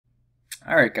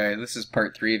Alright guys, this is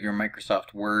part 3 of your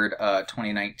Microsoft Word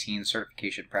 2019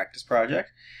 certification practice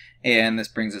project, and this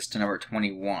brings us to number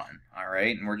 21.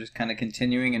 Alright, and we're just kind of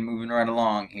continuing and moving right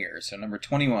along here. So number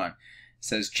 21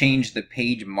 says change the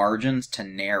page margins to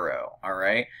narrow.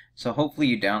 Alright, so hopefully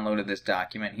you downloaded this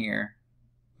document here.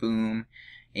 Boom.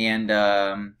 And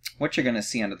what you're going to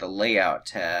see under the Layout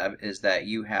tab is that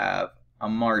you have a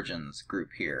margins group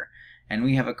here. And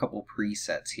we have a couple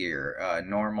presets here,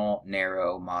 normal,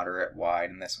 narrow, moderate, wide,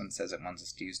 and this one says it wants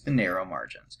us to use the narrow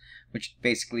margins, which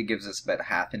basically gives us about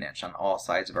 ½ inch on all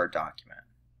sides of our document.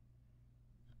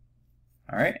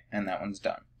 Alright, and that one's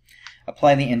done.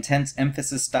 Apply the intense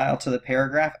emphasis style to the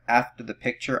paragraph after the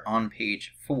picture on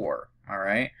page 4.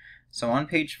 Alright, so on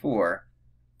page 4,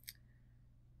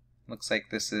 looks like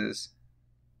this is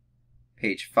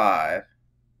page 5,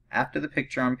 after the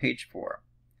picture on page 4.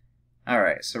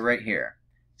 Alright, so right here,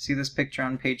 see this picture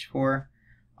on page 4?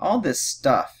 All this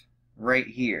stuff right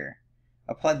here,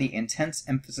 apply the intense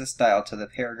emphasis style to the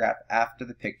paragraph after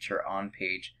the picture on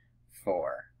page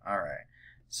 4. Alright,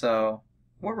 so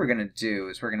what we're going to do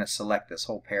is we're going to select this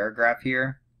whole paragraph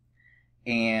here,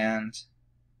 and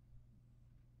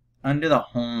under the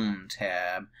Home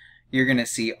tab, you're going to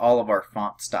see all of our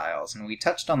font styles. And we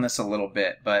touched on this a little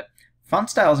bit, but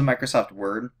font styles in Microsoft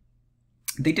Word,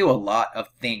 they do a lot of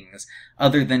things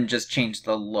other than just change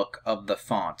the look of the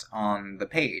font on the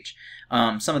page.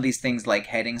 Some of these things like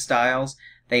heading styles,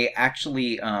 they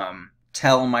actually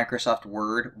tell Microsoft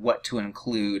Word what to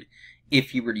include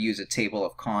if you were to use a table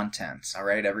of contents.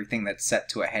 Alright, everything that's set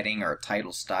to a heading or a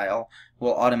title style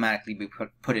will automatically be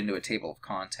put into a table of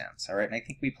contents. Alright, and I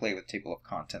think we play with table of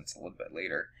contents a little bit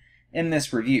later in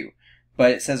this review.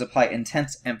 But it says apply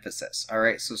intense emphasis.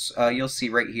 Alright, so you'll see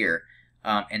right here,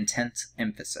 intense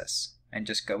emphasis, and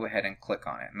just go ahead and click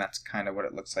on it, and that's kind of what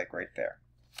it looks like right there.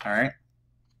 Alright,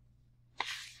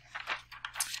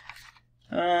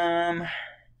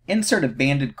 insert a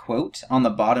banded quote on the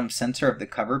bottom center of the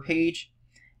cover page,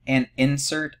 and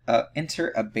enter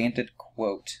a banded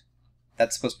quote.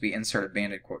 That's supposed to be insert a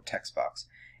banded quote text box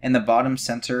in the bottom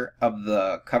center of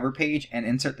the cover page, and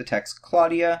insert the text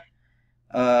Claudia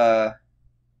KWOK.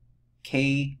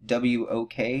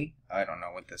 I don't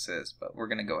know what this is, but we're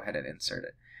going to go ahead and insert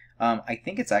it. I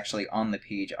think it's actually on the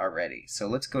page already, so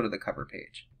let's go to the cover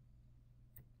page.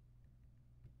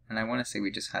 And I want to say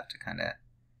we just have to kind of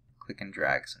click and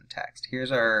drag some text.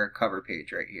 Here's our cover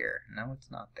page right here. No,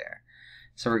 it's not there.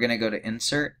 So we're going to go to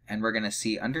Insert, and we're going to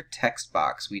see under Text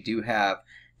Box, we do have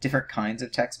different kinds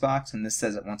of text box, and this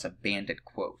says it wants a banded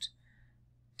quote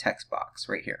text box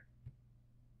right here.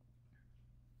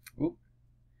 Oop.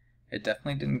 It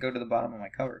definitely didn't go to the bottom of my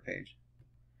cover page.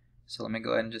 So let me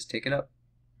go ahead and just take it up.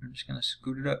 I'm just going to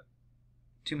scoot it up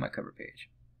to my cover page.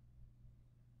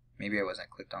 Maybe I wasn't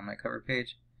clicked on my cover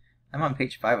page. I'm on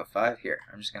page 5 of 5 here.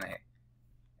 I'm just going to hit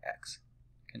X.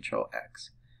 Control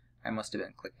X. I must have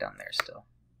been clicked down there still.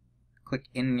 Click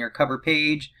in your cover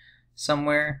page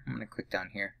somewhere. I'm going to click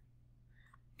down here.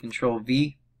 Control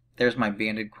V. There's my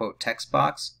banded quote text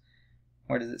box.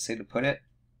 Where does it say to put it?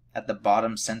 At the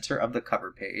bottom center of the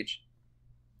cover page.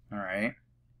 Alright.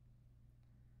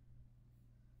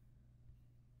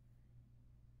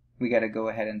 We got to go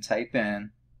ahead and type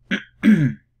in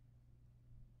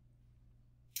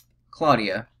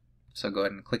Claudia. So go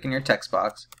ahead and click in your text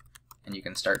box and you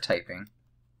can start typing.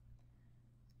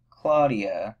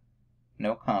 Claudia,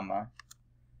 no comma,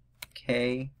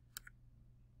 KWOK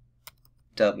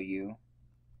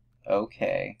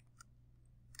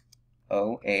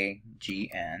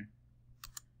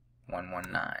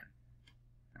 119.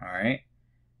 Alright,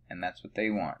 and that's what they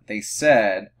want. They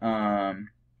said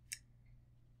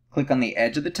click on the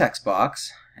edge of the text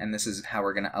box, and this is how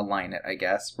we're going to align it, I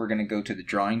guess. We're going to go to the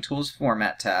Drawing Tools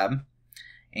Format tab,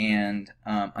 and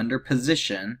under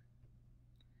Position,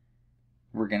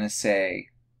 we're going to say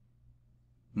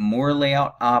More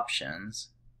Layout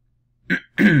Options,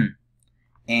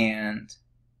 and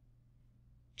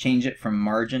change it from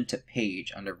margin to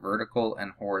page under vertical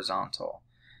and horizontal.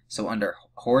 So under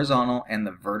horizontal and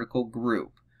the vertical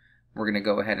group, we're going to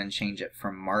go ahead and change it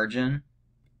from margin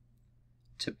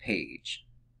to page.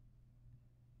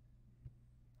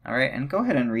 Alright, and go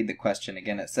ahead and read the question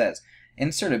again. It says,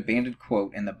 insert a banded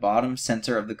quote in the bottom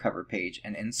center of the cover page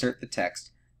and insert the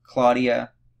text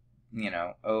Claudia,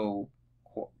 KWOAK,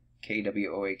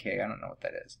 I don't know what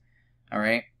that is.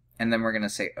 Alright, and then we're going to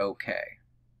say OK.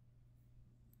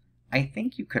 I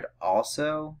think you could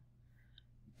also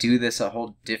do this a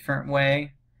whole different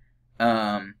way,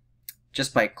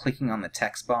 just by clicking on the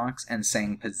text box and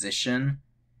saying position.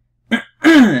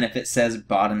 And if it says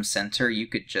bottom center, you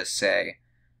could just say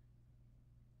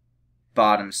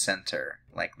bottom center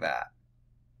like that.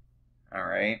 All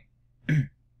right.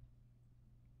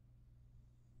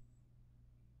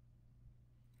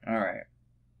 All right.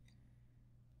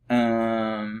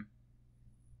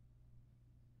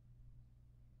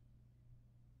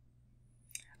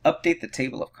 Update the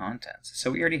table of contents. So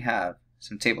we already have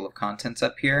some table of contents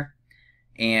up here,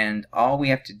 and all we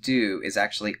have to do is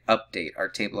actually update our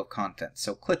table of contents.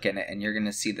 So click in it and you're going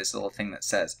to see this little thing that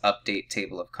says update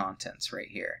table of contents right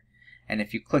here. And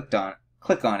if you click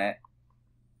on it,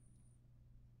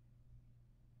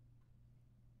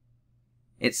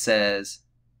 it says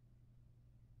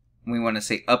we want to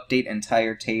say update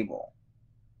entire table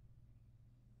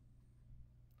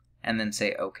and then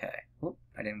say OK. Oop,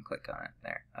 I didn't click on it.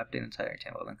 There, update entire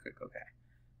table, then click OK.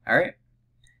 All right.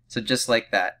 So just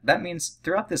like that. That means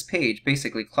throughout this page,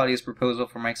 basically Claudia's proposal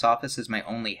for Mike's office is my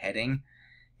only heading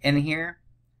in here.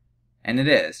 And it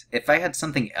is. If I had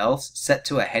something else set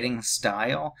to a heading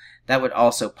style, that would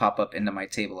also pop up into my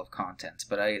table of contents.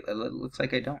 But it looks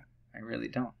like I don't. I really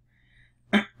don't.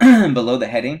 Below the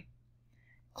heading,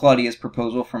 Claudia's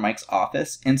proposal for Mike's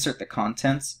office, insert the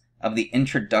contents of the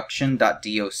introduction.doc.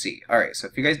 Alright, so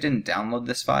if you guys didn't download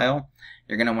this file,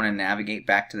 you're going to want to navigate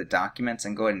back to the documents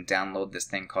and go ahead and download this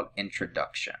thing called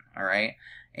introduction. Alright,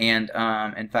 and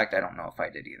in fact, I don't know if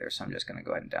I did either, so I'm just going to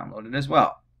go ahead and download it as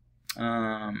well.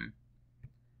 And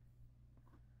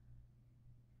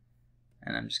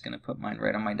I'm just going to put mine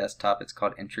right on my desktop. It's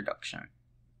called introduction.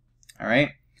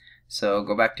 Alright, so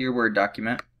go back to your Word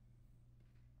document.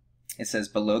 It says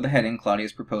below the heading,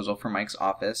 Claudia's proposal for Mike's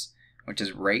office, which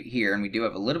is right here, and we do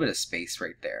have a little bit of space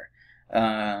right there.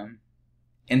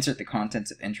 Insert the contents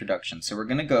of introduction. So we're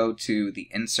going to go to the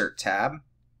Insert tab,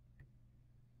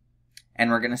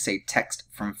 and we're going to say Text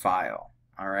from File.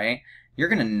 All right. You're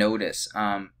going to notice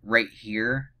right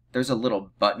here, there's a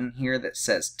little button here that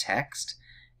says Text,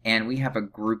 and we have a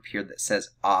group here that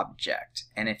says Object.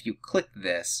 And if you click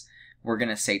this, we're going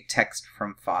to say Text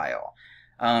from File.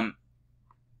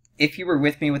 If you were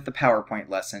with me with the PowerPoint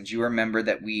lessons, you remember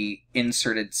that we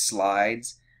inserted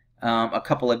slides a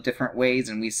couple of different ways,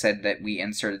 and we said that we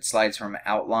inserted slides from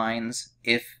outlines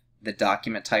if the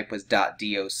document type was .doc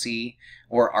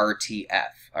or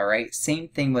RTF. All right, same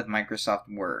thing with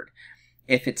Microsoft Word.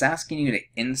 If it's asking you to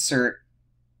insert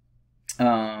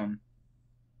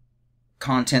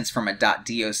contents from a .doc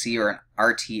or an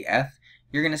RTF,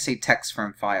 you're going to say text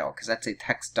from file because that's a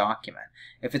text document.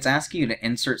 If it's asking you to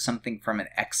insert something from an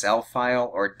Excel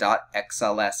file or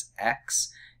 .xlsx,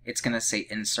 it's going to say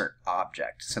insert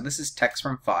object. So this is text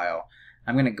from file.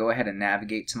 I'm going to go ahead and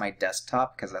navigate to my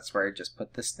desktop because that's where I just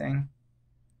put this thing.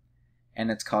 And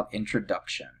it's called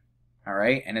introduction. All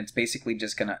right, and it's basically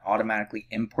just going to automatically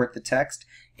import the text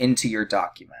into your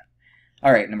document.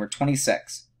 All right, number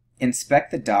 26. Inspect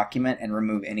the document and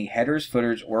remove any headers,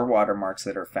 footers, or watermarks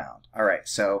that are found. All right,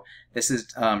 so this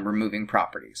is removing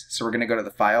properties. So we're going to go to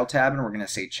the File tab and we're going to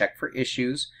say Check for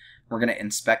Issues. We're going to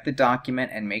inspect the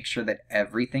document and make sure that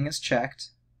everything is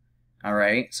checked. All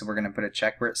right, so we're going to put a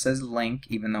check where it says Link,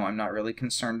 even though I'm not really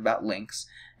concerned about links.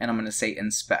 And I'm going to say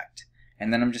Inspect.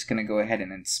 And then I'm just going to go ahead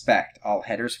and inspect all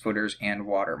headers, footers, and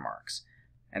watermarks.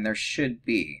 And there should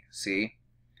be, see?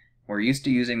 We're used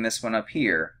to using this one up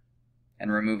here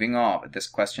and removing all, but this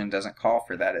question doesn't call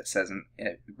for that. It says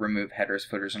remove headers,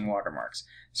 footers, and watermarks.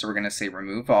 So we're going to say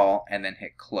remove all and then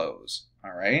hit close.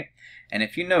 All right. And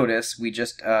if you notice, we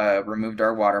just removed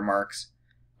our watermarks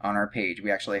on our page.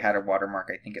 We actually had a watermark.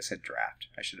 I think it said draft.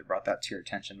 I should have brought that to your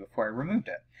attention before I removed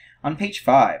it. On page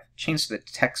 5, change the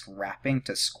text wrapping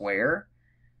to square.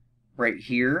 Right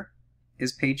here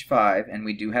is page 5, and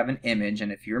we do have an image.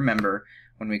 And if you remember,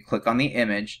 when we click on the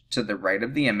image, to the right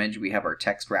of the image, we have our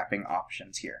text wrapping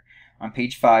options here. On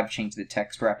page 5, change the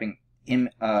text wrapping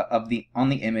on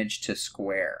the image to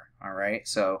square. All right,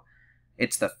 so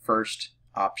it's the first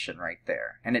option right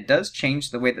there, and it does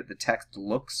change the way that the text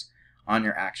looks on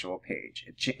your actual page.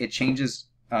 It changes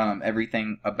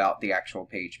everything about the actual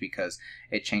page because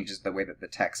it changes the way that the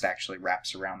text actually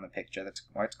wraps around the picture. That's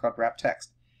why it's called wrap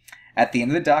text. At the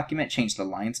end of the document, change the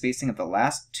line spacing of the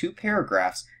last 2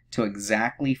 paragraphs to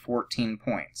exactly 14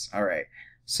 points. All right,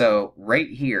 so right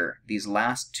here, these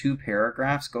last 2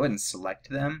 paragraphs, go ahead and select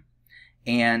them.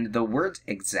 And the words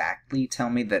exactly tell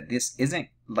me that this isn't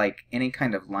like any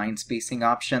kind of line spacing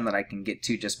option that I can get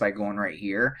to just by going right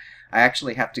here. I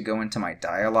actually have to go into my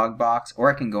dialog box, or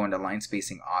I can go into line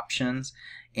spacing options.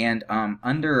 And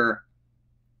under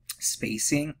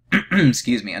spacing,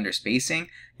 excuse me, under spacing,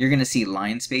 you're going to see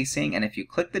line spacing. And if you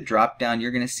click the drop down,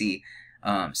 you're going to see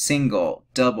single,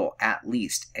 double, at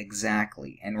least,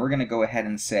 exactly. And we're going to go ahead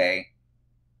and say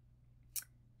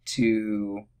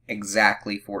to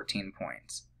exactly 14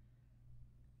 points.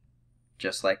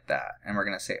 Just like that. And we're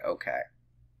going to say OK.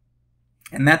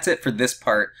 And that's it for this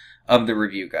part of the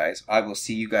review, guys. I will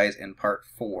see you guys in part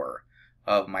 4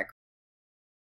 of Microsoft